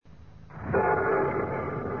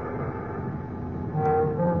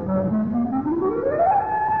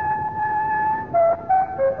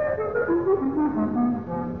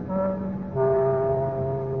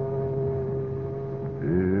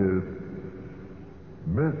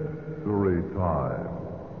Mystery time.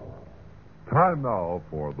 Time now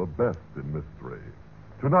for the best in mystery.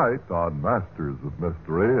 Tonight on Masters of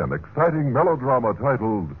Mystery, an exciting melodrama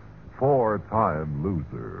titled Four-Time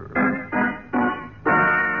Loser.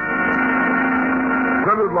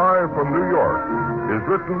 Presented live from New York, is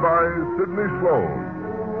written by Sidney Sloan.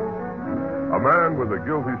 A man with a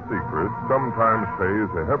guilty secret sometimes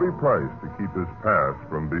pays a heavy price to keep his past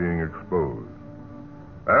from being exposed.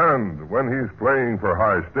 And when he's playing for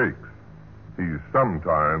high stakes, he's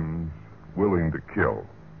sometimes willing to kill.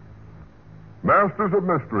 Masters of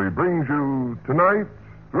Mystery brings you tonight's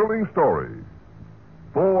thrilling story,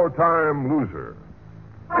 Four-Time Loser.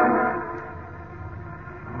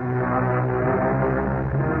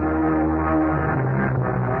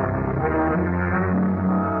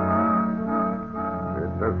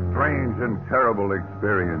 It's a strange and terrible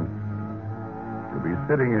experience to be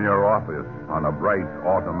sitting in your office on a bright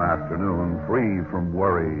autumn afternoon, free from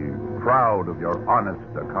worry, proud of your honest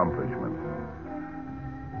accomplishments.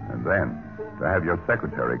 And then to have your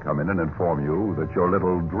secretary come in and inform you that your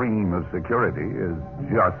little dream of security is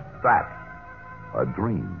just that, a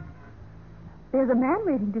dream. There's a man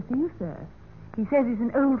waiting to see you, sir. He says he's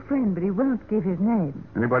an old friend, but he won't give his name.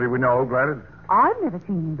 Anybody we know, Gladys? I've never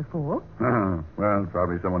seen him before. Well,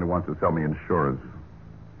 probably someone who wants to sell me insurance.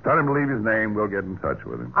 Tell him to leave his name. We'll get in touch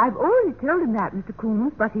with him. I've already told him that, Mr.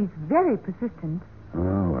 Coombs, but he's very persistent.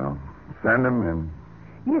 Oh, well. Send him in.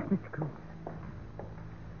 Yes, Mr. Coombs.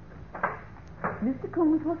 Mr.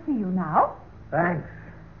 Coombs will see you now. Thanks.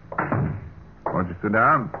 Won't you sit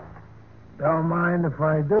down? Don't mind if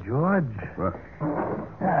I do, George.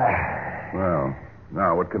 Well,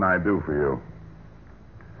 now, what can I do for you?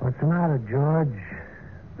 What's the matter, George?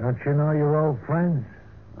 Don't you know your old friends?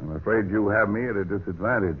 I'm afraid you have me at a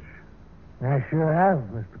disadvantage. I sure have,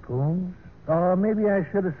 Mr. Coombs. Or maybe I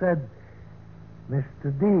should have said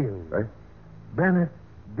Mr. Deal. Eh? Bennett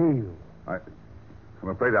Deal. I'm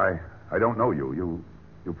afraid I don't know you.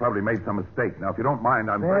 You probably made some mistake. Now, if you don't mind,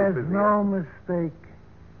 I'm very There's busy. no mistake.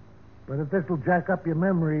 But if this will jack up your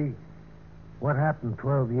memory, what happened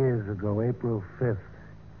 12 years ago, April 5th?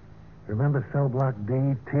 Remember cell block D,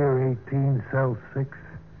 tier 18, cell 6?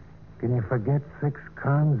 Can you forget 6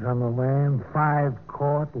 cons on the land, 5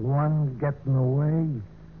 caught, 1 getting away?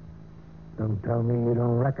 Don't tell me you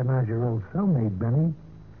don't recognize your old cellmate, Benny.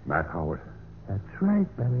 Matt Howard. That's right,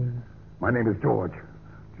 Benny. My name is George.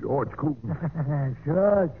 George Coombs.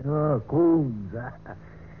 Sure, Coombs.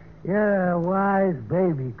 You're a wise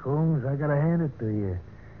baby, Coombs. I gotta hand it to you.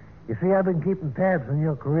 You see, I've been keeping tabs on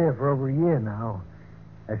your career for over a year now.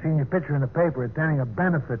 I seen your picture in the paper attending a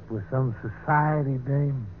benefit with some society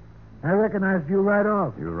dame. I recognized you right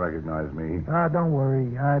off. You recognize me? Don't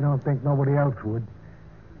worry. I don't think nobody else would.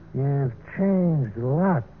 You've changed a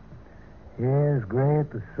lot. Hair's gray at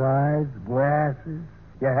the sides, glasses.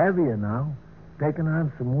 You're heavier now. Taking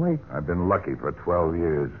on some weight. I've been lucky for 12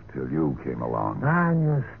 years till you came along. And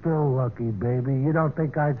you're still lucky, baby. You don't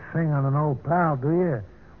think I'd sing on an old pal, do you?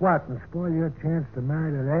 What, and spoil your chance to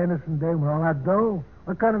marry that Anderson dame with all that dough?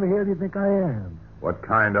 What kind of a heel do you think I am? What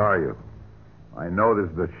kind are you? I know this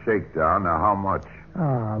is a shakedown. Now, how much?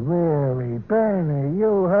 Oh, really, Benny,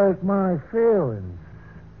 you hurt my feelings.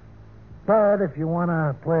 But if you want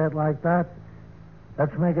to play it like that,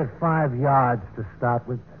 let's make it 5 yards to start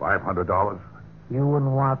with. $500? You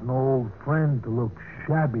wouldn't want an old friend to look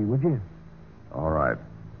shabby, would you? All right.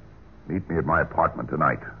 Meet me at my apartment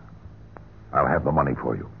tonight. I'll have the money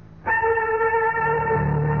for you.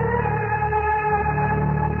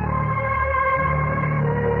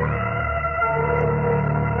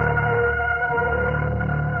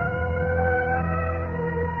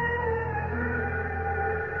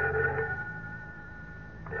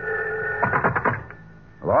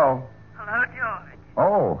 Hello? Hello, George.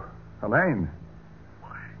 Oh, Elaine.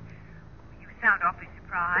 You sound awfully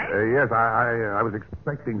surprised. Yes, I was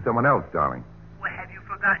expecting someone else, darling. Well, have you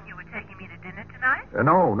forgotten you were taking me to dinner tonight?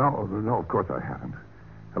 No, of course I haven't.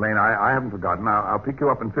 Elaine, I haven't forgotten. I'll pick you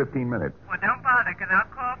up in 15 minutes. Well, don't bother, because I'll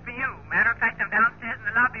call for you. Matter of fact, I'm downstairs in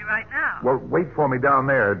the lobby right now. Well, wait for me down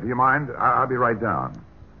there. Do you mind? I'll be right down.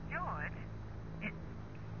 George, is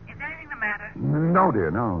anything the matter? No,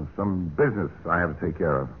 dear, no. Some business I have to take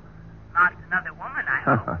care of. Not another woman, I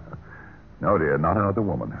hope. No, dear, not another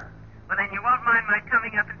woman. Well, then you won't mind my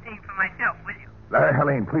coming up and seeing for myself, will you?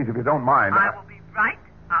 Helene, please, if you don't mind. I will be right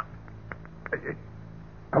up.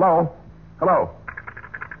 Hello?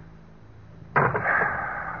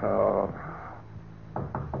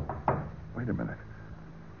 Wait a minute.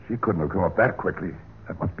 She couldn't have come up that quickly.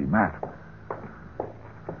 That must be Matt.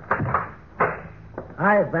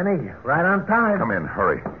 Hi, Benny. Right on time. Come in,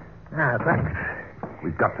 hurry. Thanks.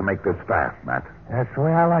 We've got to make this fast, Matt. That's the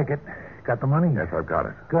way I like it. Got the money? Yes, I've got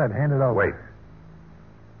it. Good. Hand it over. Wait.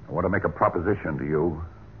 I want to make a proposition to you.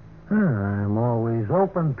 I'm always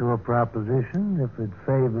open to a proposition if it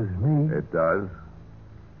favors me. It does.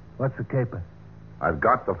 What's the caper? I've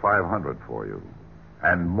got the 500 for you.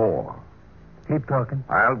 And more. Keep talking.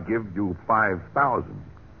 I'll give you 5,000.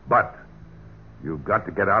 But you've got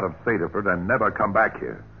to get out of Saterford and never come back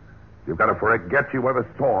here. You've got to forget you ever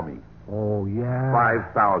saw me. Oh, yeah?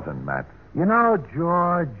 5,000, Matt. You know,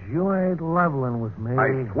 George, you ain't leveling with me.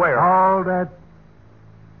 I swear. All that.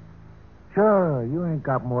 Sure, you ain't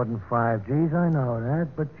got more than 5 G's, I know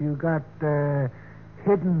that. But you got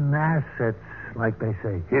hidden assets, like they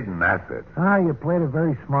say. Hidden assets? You played it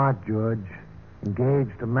very smart, George.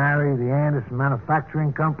 Engaged to marry the Anderson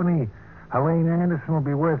Manufacturing Company. Helene Anderson will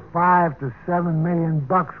be worth $5 to $7 million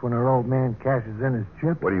when her old man cashes in his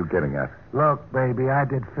chip. What are you getting at? Look, baby, I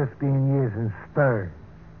did 15 years in stir.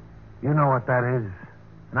 You know what that is.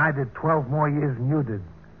 And I did 12 more years than you did.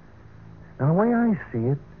 And the way I see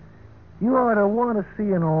it, you ought to want to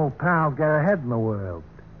see an old pal get ahead in the world.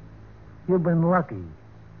 You've been lucky.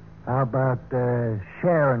 How about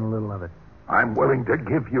sharing a little of it? I'm willing to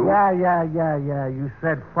give you... Yeah. You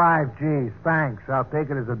said 5 G's. Thanks. I'll take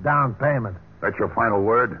it as a down payment. That's your final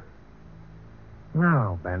word?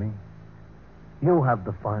 No, Benny. You have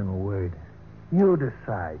the final word. You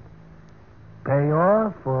decide. Pay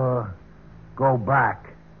off or go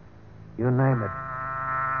back. You name it.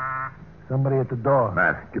 Somebody at the door.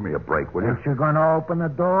 Matt, give me a break, will you? Ain't you going to open the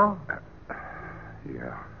door?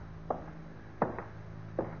 Yeah.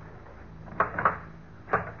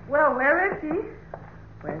 Well, where is she?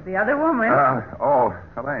 Where's the other woman?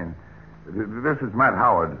 Helene. This is Matt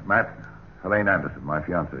Howard. Matt, Helene Anderson, my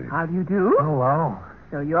fiancée. How do you do? Hello.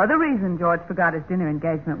 So you're the reason George forgot his dinner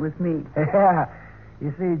engagement with me. Yeah.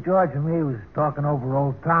 You see, George and me was talking over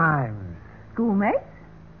old times. Schoolmates?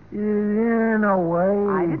 In a way.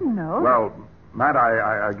 I didn't know. Well, Matt,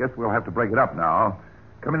 I guess we'll have to break it up now.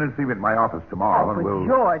 Come in and see me at my office tomorrow, and we'll...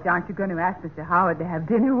 George, aren't you going to ask Mr. Howard to have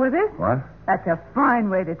dinner with us? What? That's a fine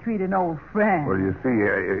way to treat an old friend. Well, you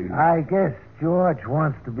see... I guess George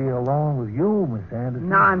wants to be alone with you, Miss Anderson.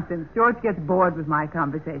 Nonsense. George gets bored with my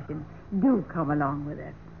conversation. Do come along with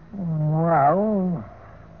us. Well,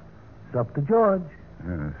 it's up to George.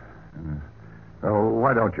 Yes. Oh,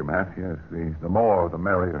 why don't you, Matt? Yes, the more, the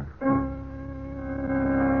merrier.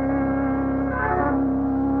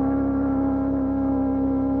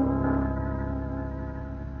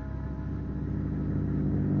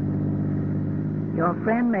 Your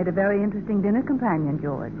friend made a very interesting dinner companion,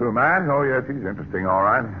 George. Who, Matt? Oh, yes, he's interesting, all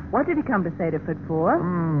right. What did he come to Saterford for?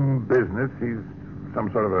 Business. He's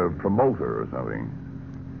some sort of a promoter or something.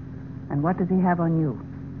 And what does he have on you?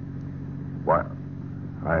 What?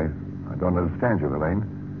 I don't understand you, Helene.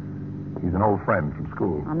 He's an old friend from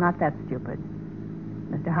school. I'm not that stupid.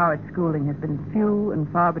 Mr. Howard's schooling has been few and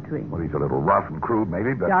far between. Well, he's a little rough and crude,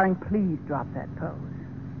 maybe, but... Darling, please drop that pose.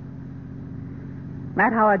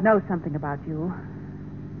 Matt Howard knows something about you.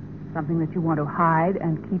 Something that you want to hide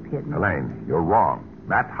and keep hidden. Helene, you're wrong.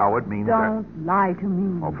 Matt Howard means Don't lie to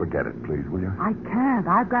me. Oh, forget it, please, will you? I can't.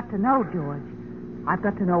 I've got to know, George. I've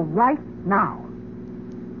got to know right now.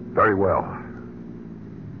 Very well.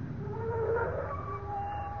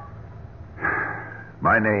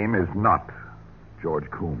 My name is not George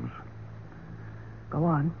Coombs. Go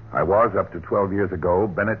on. I was, up to 12 years ago,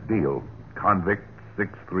 Bennett Deal, convict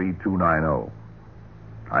 63290.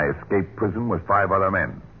 I escaped prison with 5 other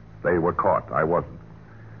men. They were caught. I wasn't.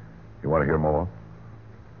 You want to hear more?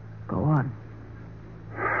 Go on.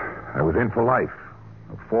 I was in for life.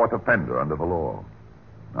 A 4th offender under the law.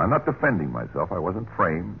 I'm not defending myself. I wasn't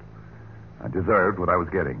framed. I deserved what I was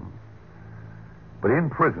getting. But in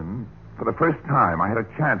prison, for the first time, I had a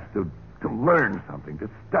chance to learn something, to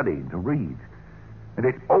study, to read. And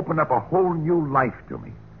it opened up a whole new life to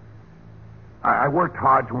me. I worked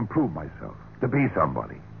hard to improve myself, to be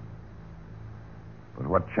somebody. But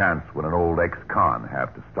what chance would an old ex-con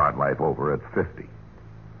have to start life over at 50?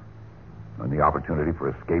 When the opportunity for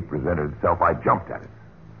escape presented itself, I jumped at it.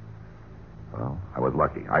 Well, I was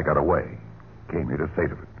lucky. I got away. Came here to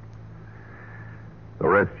Saterford. The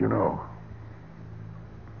rest you know.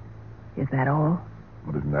 Is that all?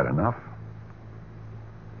 Well, isn't that enough?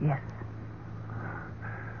 Yes.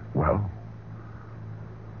 Well?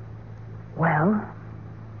 Well,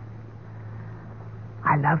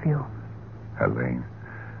 I love you. Helene.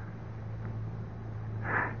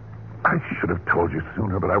 I should have told you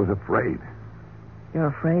sooner, but I was afraid. You're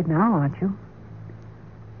afraid now, aren't you?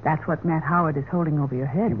 That's what Matt Howard is holding over your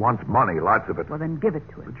head. He wants money, lots of it. Well, then give it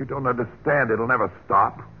to him. But you don't understand. It'll never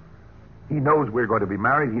stop. He knows we're going to be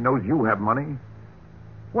married. He knows you have money.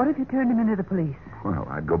 What if you turned him into the police? Well,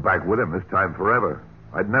 I'd go back with him this time forever.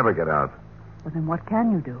 I'd never get out. Well, then what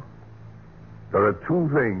can you do? There are two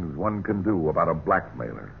things one can do about a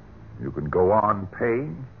blackmailer. You can go on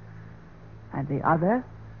paying. And the other?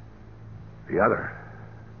 The other.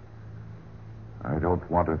 I don't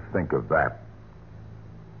want to think of that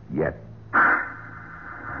yet.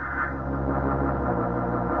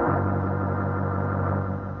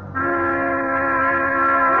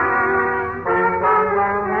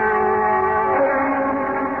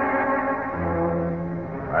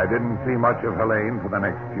 I didn't see much of Helene for the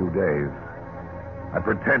next few days. I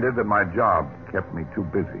pretended that my job kept me too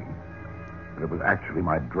busy. But it was actually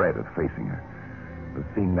my dread of facing her, of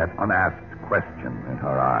seeing that unasked question in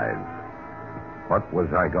her eyes. What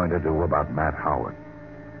was I going to do about Matt Howard?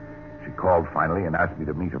 She called finally and asked me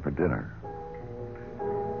to meet her for dinner.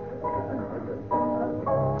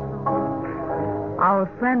 Our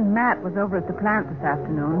friend Matt was over at the plant this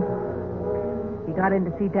afternoon. He got in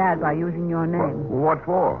to see Dad by using your name. What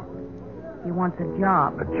for? He wants a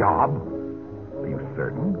job. A job? Are you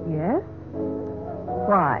certain? Yes?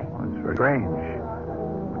 Why? Well, it's very strange.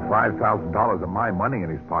 With $5,000 of my money in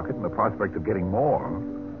his pocket and the prospect of getting more,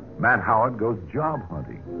 Matt Howard goes job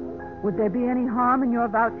hunting. Would there be any harm in your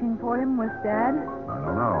vouching for him with Dad? I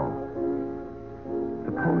don't know.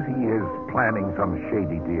 Suppose he is planning some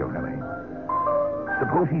shady deal, Helene.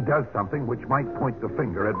 Suppose he does something which might point the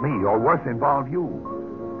finger at me, or worse, involve you.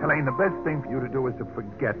 Helene, the best thing for you to do is to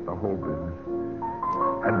forget the whole business.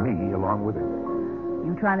 And me along with it.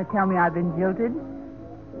 You trying to tell me I've been jilted?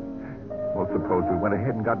 Well, suppose we went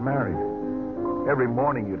ahead and got married. Every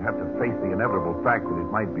morning you'd have to face the inevitable fact that it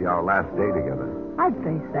might be our last day together. I'd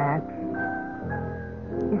face that.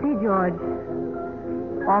 You see, George,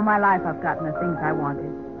 all my life I've gotten the things I wanted.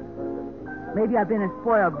 Maybe I've been a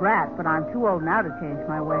spoiled brat, but I'm too old now to change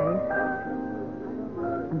my ways.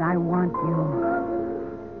 And I want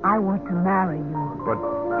you. I want to marry you. But,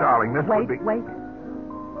 darling, this would be... Wait.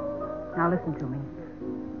 Now listen to me.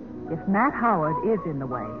 If Matt Howard is in the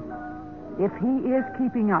way, if he is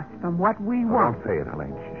keeping us from what we want... Don't say it,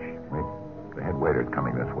 Helene. Shh. Wait. The head waiter's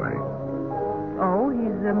coming this way. Oh,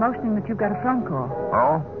 he's motioning that you've got a phone call.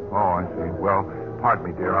 Oh? Oh, I see. Well, pardon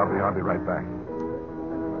me, dear. I'll be right back.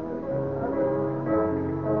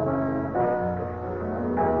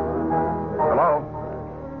 Hello?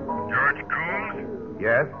 George Coombs?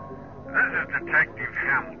 Yes? This is Detective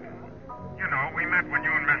Hamilton. You know, we met when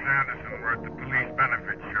you and Miss Anderson were at the police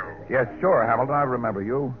benefit show. Yes, sure, Hamilton. I remember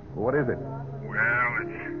you. What is it? Well,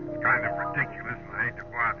 it's kind of ridiculous, and I hate to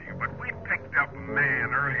bother you, but we picked up a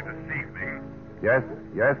man early this evening. Yes,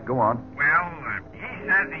 go on. Well, he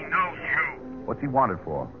says he knows you. What's he wanted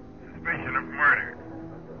for? Suspicion of murder.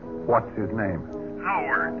 What's his name?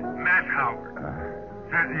 Howard. Matt Howard.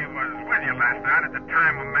 Says he was with you last night at the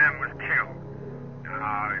time a man was killed.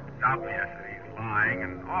 Now, it's obvious that he's lying,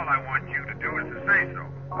 and all I want you to do is to say so.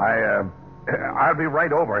 I'll be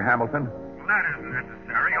right over, Hamilton. Well, that isn't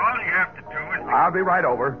necessary. All you have to do is to... I'll be right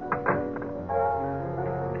over.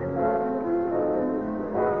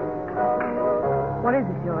 What is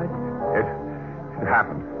it, George? It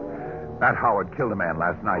happened. Matt Howard killed a man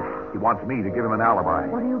last night. He wants me to give him an alibi.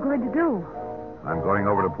 What are you going to do? I'm going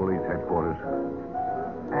over to police headquarters.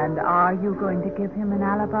 And are you going to give him an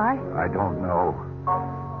alibi? I don't know.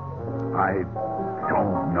 I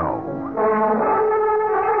don't know.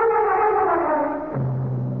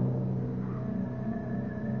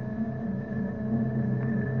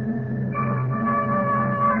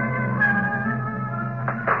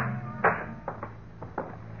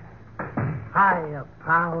 Hiya,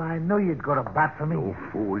 pal. I knew you'd go to bat for me. You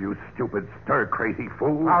fool, you stupid, stir-crazy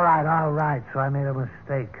fool. All right. So I made a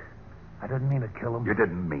mistake. I didn't mean to kill him. You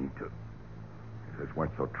didn't mean to. If this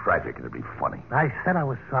weren't so tragic, it'd be funny. I said I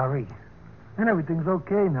was sorry. And everything's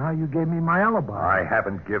okay now. You gave me my alibi. I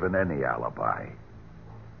haven't given any alibi.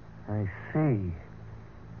 I see.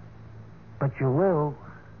 But you will,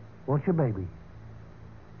 won't you, baby?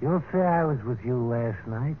 You'll say I was with you last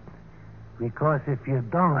night. Because if you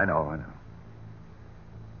don't... I know.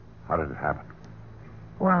 How did it happen?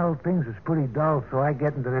 Well, things is pretty dull, so I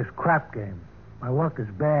get into this crap game. My luck is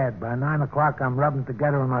bad. By 9 o'clock, I'm rubbing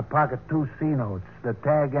together in my pocket 2 C notes, the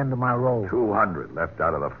tag end of my roll. 200 left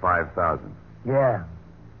out of the 5,000. Yeah.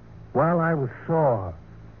 Well, I was sore.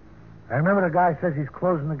 I remember the guy says he's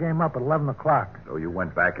closing the game up at 11 o'clock. So you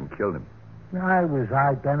went back and killed him. I was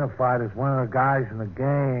identified as one of the guys in the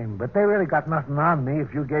game, but they really got nothing on me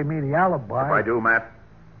if you gave me the alibi. If I do, Matt,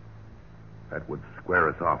 that would square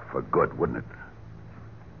us off for good, wouldn't it?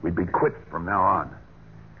 We'd be quits from now on.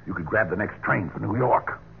 You could grab the next train for New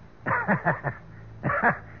York.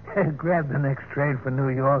 Grab the next train for New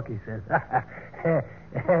York, he says.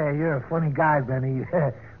 You're a funny guy, Benny.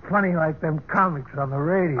 Funny like them comics on the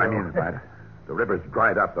radio. I mean it, Matt. The river's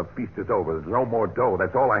dried up. The feast is over. There's no more dough.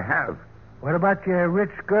 That's all I have. What about your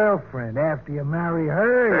rich girlfriend? After you marry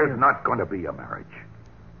her... There's not going to be a marriage.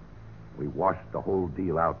 We washed the whole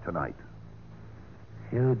deal out tonight.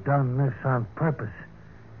 You done this on purpose.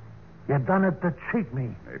 You done it to cheat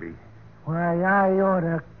me. Maybe. Why, I ought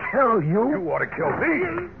to kill you. You ought to kill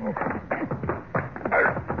me.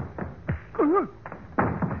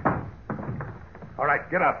 All right,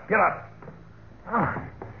 get up. Get up.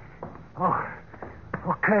 Oh,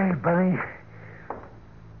 okay, Benny.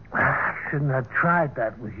 I shouldn't have tried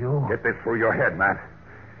that with you. Get this through your head, Matt.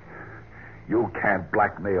 You can't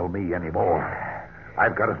blackmail me anymore.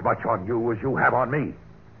 I've got as much on you as you have on me.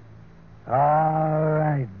 All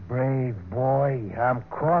right, brave boy. I'm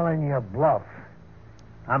calling you bluff.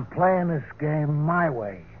 I'm playing this game my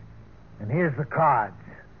way. And here's the cards.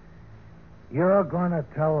 You're going to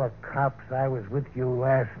tell the cops I was with you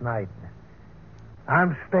last night.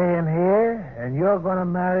 I'm staying here, and you're going to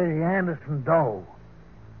marry the Anderson doe.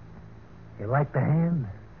 You like the hand?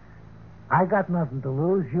 I got nothing to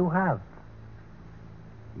lose. You have.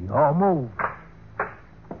 Your move.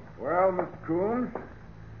 Well, Mr. Coombs,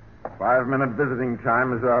 5-minute visiting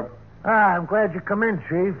time is up. I'm glad you come in,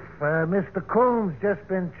 Chief. Mr. Coombs just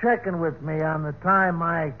been checking with me on the time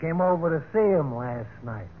I came over to see him last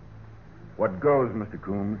night. What goes, Mr.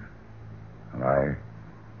 Coombs? I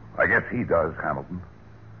guess he does, Hamilton.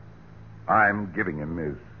 I'm giving him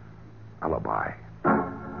his alibi.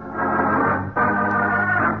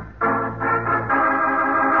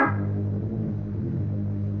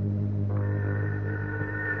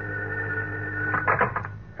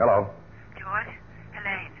 Hello. George?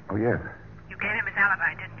 Helene. Oh, yes. You gave him his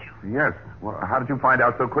alibi, didn't you? Yes. Well, how did you find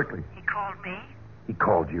out so quickly? He called me. He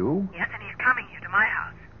called you? Yes, and he's coming here to my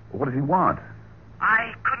house. What does he want?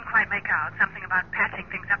 I couldn't quite make out something about patching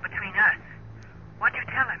things up between us. What'd you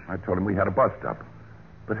tell him? I told him we had a bust-up.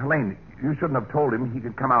 But, Helene, you shouldn't have told him he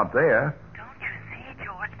could come out there. Don't you see,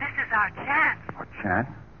 George? This is our chance. A chance?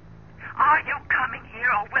 Are you coming here,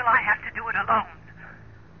 or will I have to do it alone?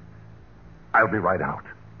 I'll be right out.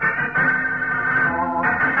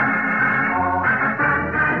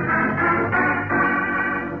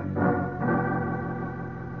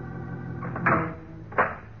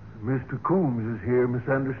 Mr. Coombs is here, Miss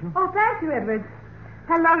Anderson. Oh, thank you, Edward.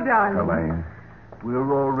 Hello, darling. Helene.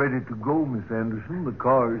 We're all ready to go, Miss Anderson. The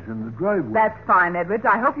car's in the driveway. That's fine, Edward.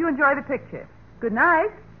 I hope you enjoy the picture. Good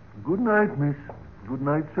night. Good night, miss. Good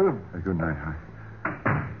night, sir. Good night.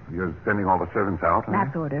 You're sending all the servants out, huh?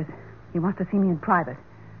 Matt's orders. He wants to see me in private.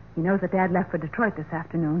 He knows that Dad left for Detroit this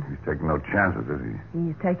afternoon. He's taking no chances, is he?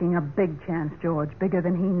 He's taking a big chance, George. Bigger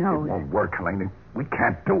than he knows. It won't work, Helene. We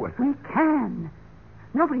can't do it. We can.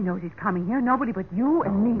 Nobody knows he's coming here. Nobody but you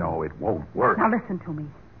and me. No, it won't work. Now listen to me.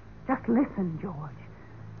 Just listen, George.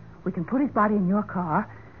 We can put his body in your car,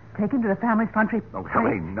 take him to the family's country. No,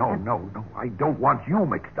 Helene, no. I don't want you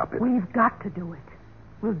mixed up in it. We've got to do it.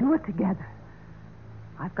 We'll do it together.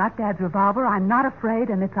 I've got Dad's revolver. I'm not afraid,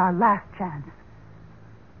 and it's our last chance.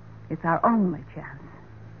 It's our only chance.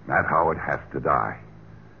 Matt Howard has to die.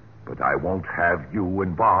 But I won't have you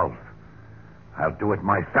involved. I'll do it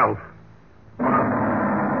myself. It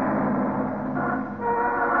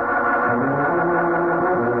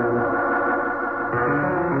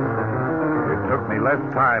took me less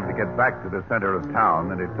time to get back to the center of town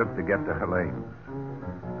than it took to get to Helene's.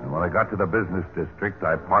 And when I got to the business district,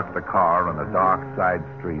 I parked the car on a dark side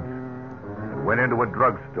street and went into a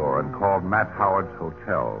drugstore and called Matt Howard's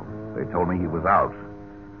hotel. They told me he was out.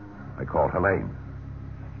 I called Helene.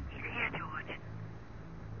 He's here, George.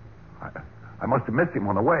 I must have missed him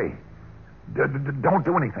on the way. Don't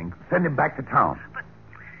do anything. Send him back to town. But,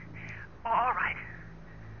 all right.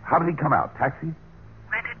 How did he come out? Taxi?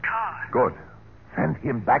 Rented car. Good. Send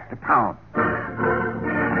him back to town.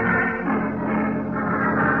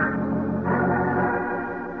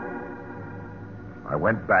 I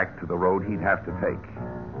went back to the road he'd have to take.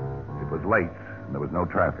 It was late, and there was no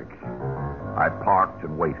traffic. I parked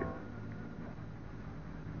and waited.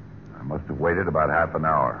 I must have waited about half an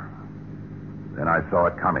hour. Then I saw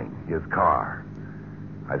it coming, his car.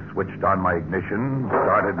 I switched on my ignition,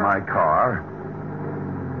 started my car.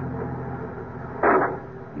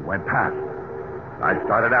 He went past. I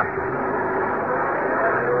started after him.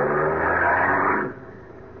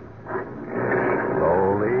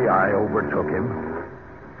 Slowly, I overtook him,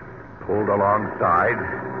 pulled alongside.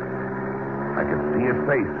 I could see his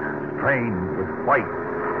face, strained with white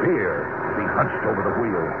fear, as he hunched over the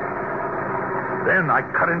wheel. Then I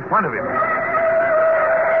cut in front of him.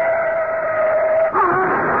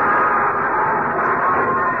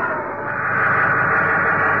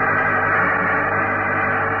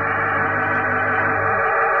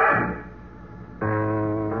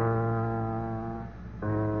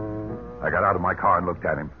 I got out of my car and looked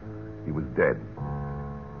at him. He was dead.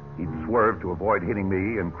 He'd swerved to avoid hitting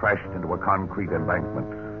me and crashed into a concrete embankment.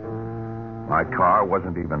 My car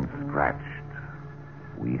wasn't even scratched.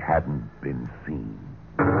 We hadn't been seen.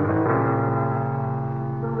 The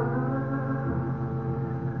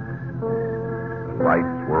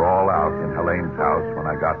lights were all out in Helene's house when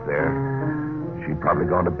I got there. She'd probably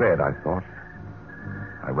gone to bed, I thought.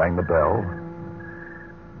 I rang the bell.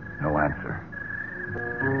 No answer.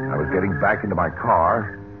 I was getting back into my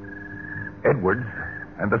car. Edwards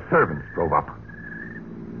and the servants drove up.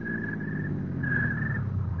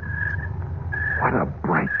 What a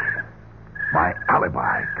break. My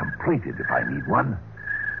alibi completed if I need one.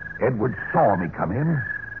 Edwards saw me come in,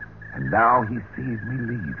 and now he sees me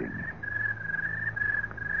leaving.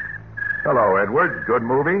 Hello, Edwards. Good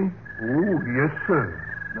movie? Oh, yes, sir.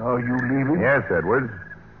 Now you leaving? Yes, Edwards.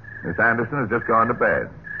 Miss Anderson has just gone to bed.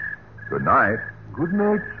 Good night. Good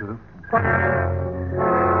night, sir.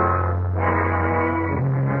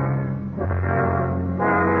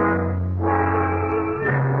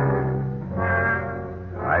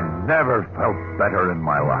 I never felt better in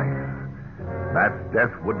my life. Matt's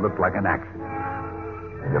death would look like an accident.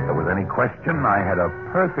 If there was any question, I had a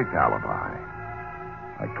perfect alibi.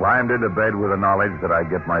 I climbed into bed with the knowledge that I'd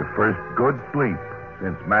get my first good sleep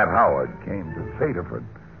since Matt Howard came to Saterford.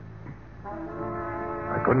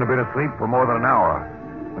 I couldn't have been asleep for more than an hour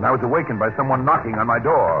when I was awakened by someone knocking on my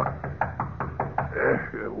door.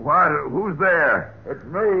 What? Who's there? It's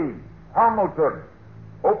me, Hamilton.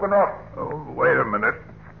 Open up. Oh, wait a minute.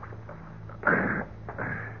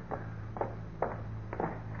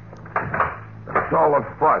 What's all the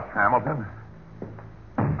fuss, Hamilton?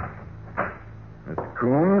 Mr.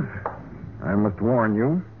 Coombs, I must warn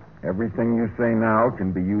you, everything you say now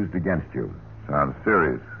can be used against you. Sounds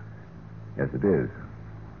serious. Yes, it is.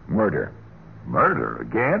 Murder. Murder?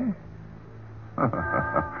 Again?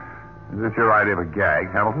 Is this your idea of a gag,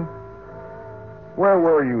 Hamilton? Where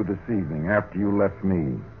were you this evening after you left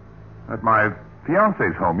me? At my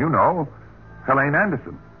fiancé's home, you know. Helene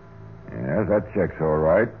Anderson. Yes, that checks all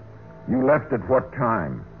right. You left at what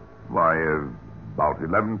time? Why, about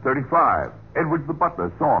 11:35. Edwards the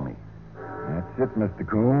butler saw me. That's it, Mr.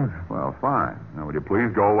 Coombs. Well, fine. Now, would you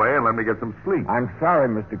please go away and let me get some sleep? I'm sorry,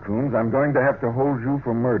 Mr. Coombs. I'm going to have to hold you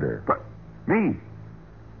for murder. But me?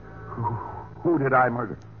 Who did I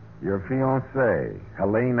murder? Your fiancée,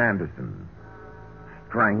 Helene Anderson,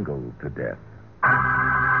 strangled to death.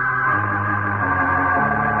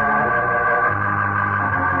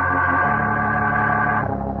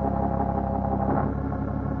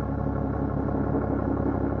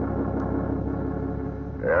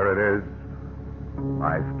 There it is.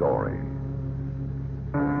 My story.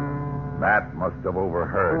 Matt must have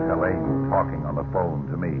overheard Helene talking on the phone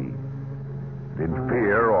to me. In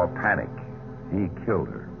fear or panic, he killed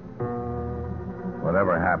her.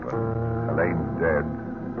 Whatever happened, Helene's dead.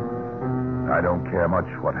 I don't care much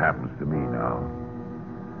what happens to me now.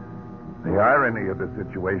 The irony of the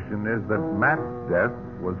situation is that Matt's death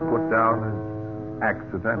was put down as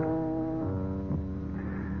accidental.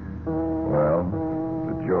 Well,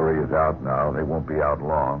 the jury is out now. They won't be out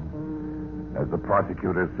long. As the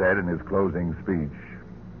prosecutor said in his closing speech,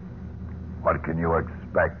 what can you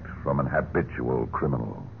expect from an habitual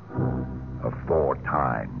criminal? A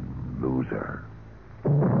 4-time loser.